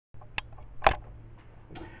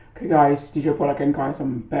Okay guys, DJ Paul again guys,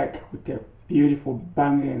 I'm back with a beautiful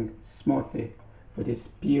banging smoothie for this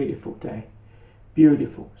beautiful day.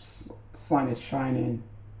 Beautiful, sun is shining,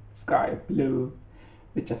 sky blue,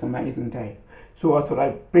 it's just an amazing day. So I thought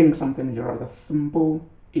I'd bring something rather simple,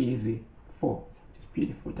 easy for this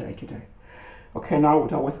beautiful day today. Okay, now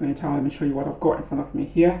without wasting any time, let me show you what I've got in front of me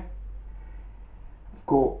here. I've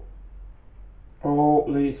got all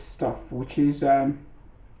this stuff, which is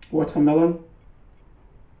watermelon.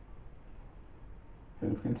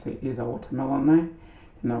 You can see is a watermelon there,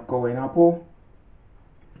 and I've got an apple,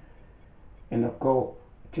 and I've got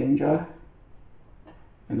ginger,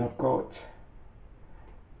 and I've got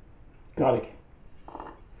garlic.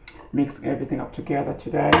 Mixing everything up together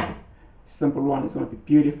today. Simple one is going to be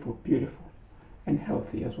beautiful, beautiful, and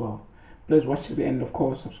healthy as well. Please watch to the end, of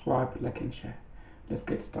course. Subscribe, like, and share. Let's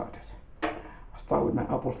get started. I'll start with my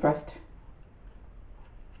apple first.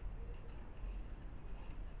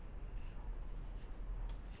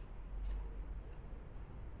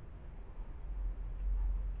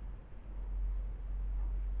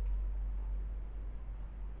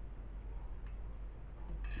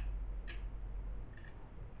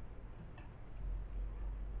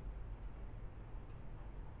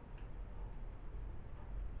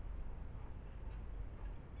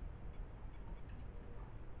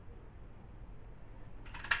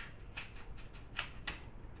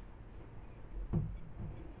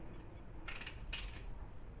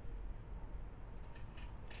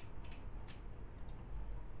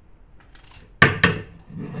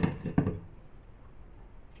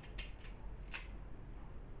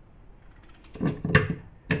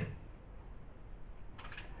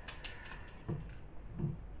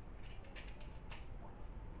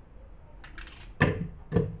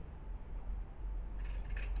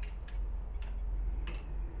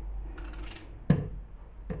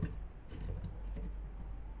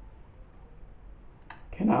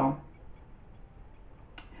 Okay, now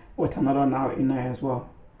watermelon now in there as well.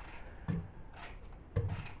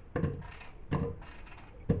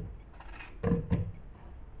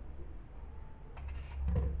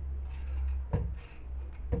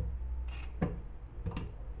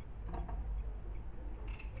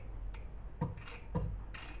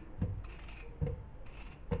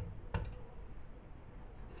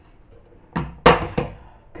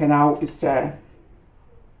 Okay, now it's the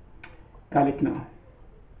garlic now.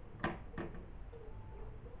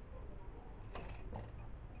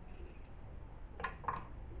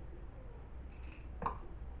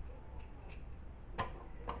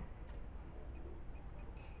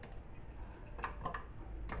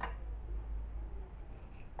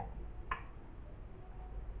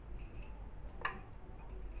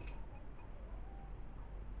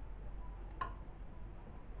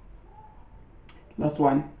 Last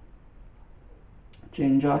one,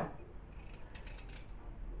 ginger.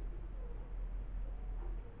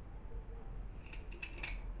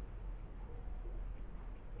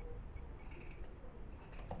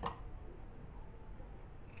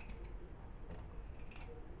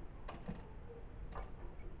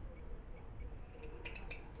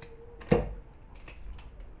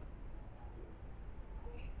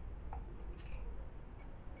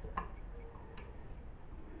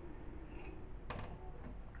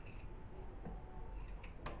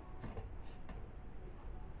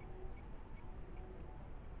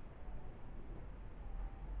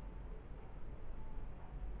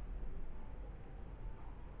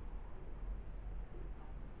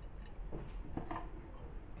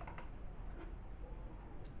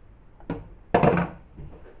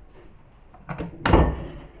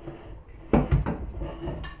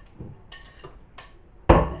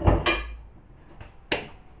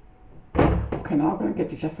 Okay, now I'm going to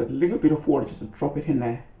get just a little bit of water just to drop it in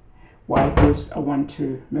there. Why? Because I want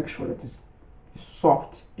to make sure that it's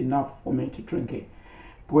soft enough for me to drink it.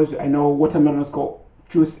 Because I know watermelon has got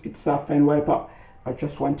juice itself anyway, but I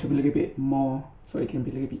just want to be a little bit more so it can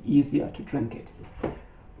be a little bit easier to drink it.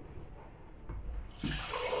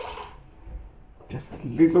 Just a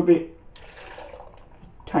little bit,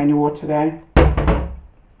 tiny water there.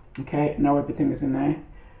 Okay, now everything is in there.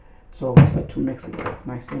 So we start to mix it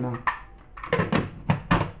nicely now.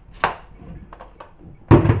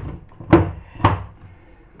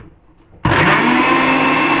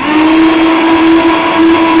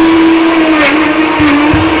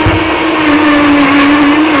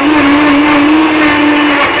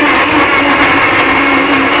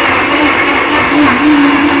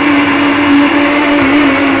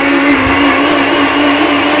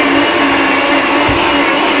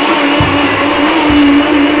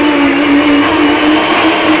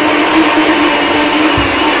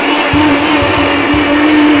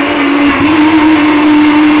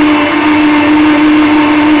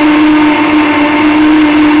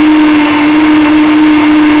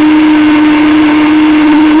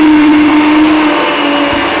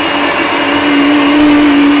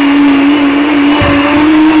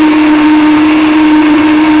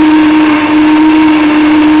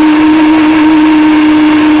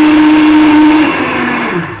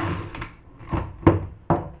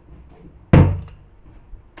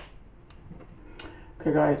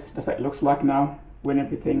 Okay guys, that's what it looks like now when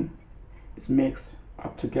everything is mixed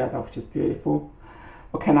up together, which is beautiful.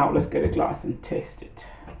 Okay, now let's get a glass and taste it.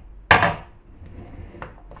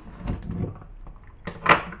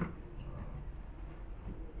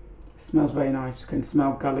 It smells very nice. You can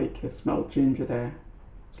smell garlic, you smell ginger there.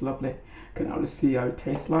 It's lovely. Okay, now let's see how it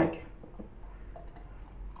tastes like.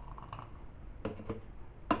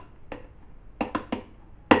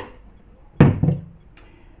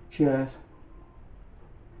 Cheers.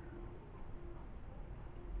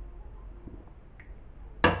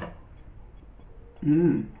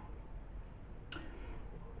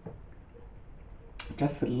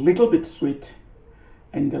 Just a little bit sweet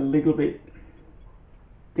and a little bit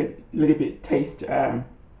taste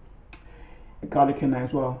garlic in there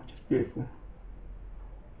as well, which is beautiful.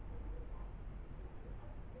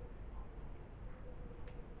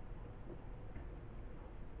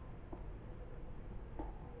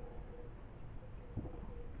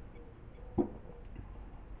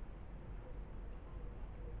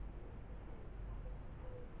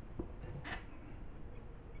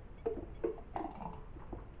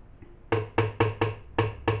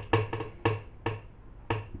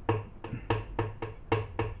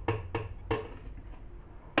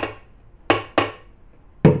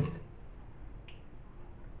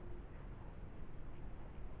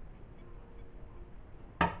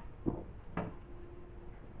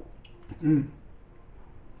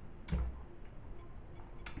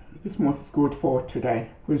 This month is good for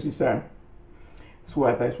today because this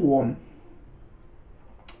weather is warm,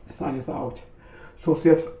 the sun is out, so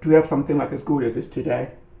to have something like as good as this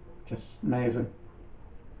today, just amazing.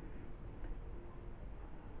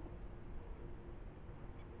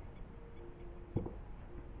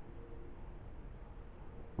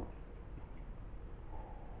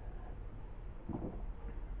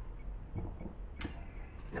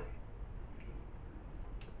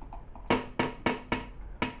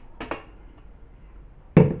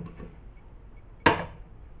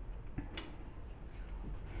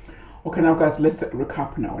 Okay, now guys, let's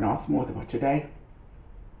recap now on our smoothie for today.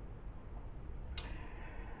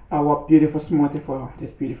 Our beautiful smoothie for this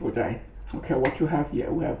beautiful day. Okay, what you have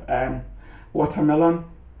here, we have watermelon,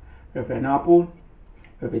 we have an apple,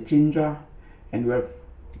 we have a ginger, and we have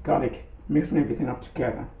garlic, mixing everything up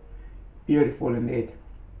together. Beautiful indeed,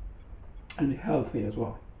 and healthy as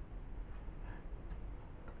well.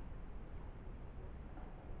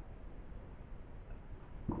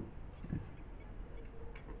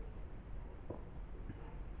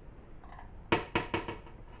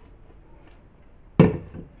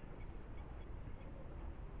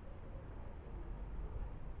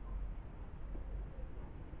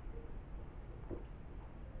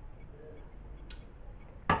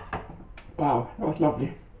 Wow, that was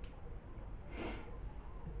lovely.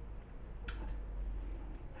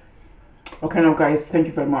 Okay now guys, thank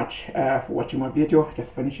you very much for watching my video.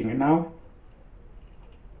 Just finishing it now.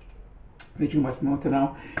 Finishing my smoothie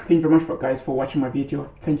now. Thank you very much guys for watching my video.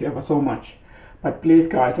 Thank you ever so much. But please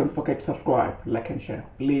guys, don't forget to subscribe, like and share.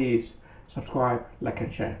 Please subscribe, like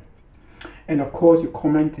and share. And of course your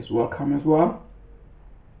comment is welcome as well.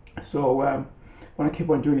 So I want to keep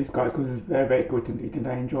on doing this guys because it's very good indeed and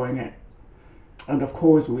I'm enjoying it. And of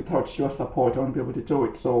course without your support I won't be able to do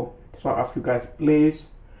it. So that's why I ask you guys, please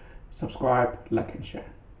subscribe, like and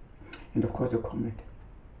share, and of course your comment.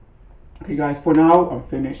 Okay guys, for now I'm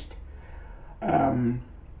finished. I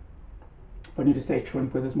need to stay tuned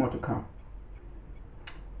because there's more to come.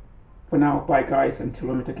 For now, bye guys, until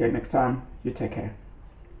we meet again next time, you take care.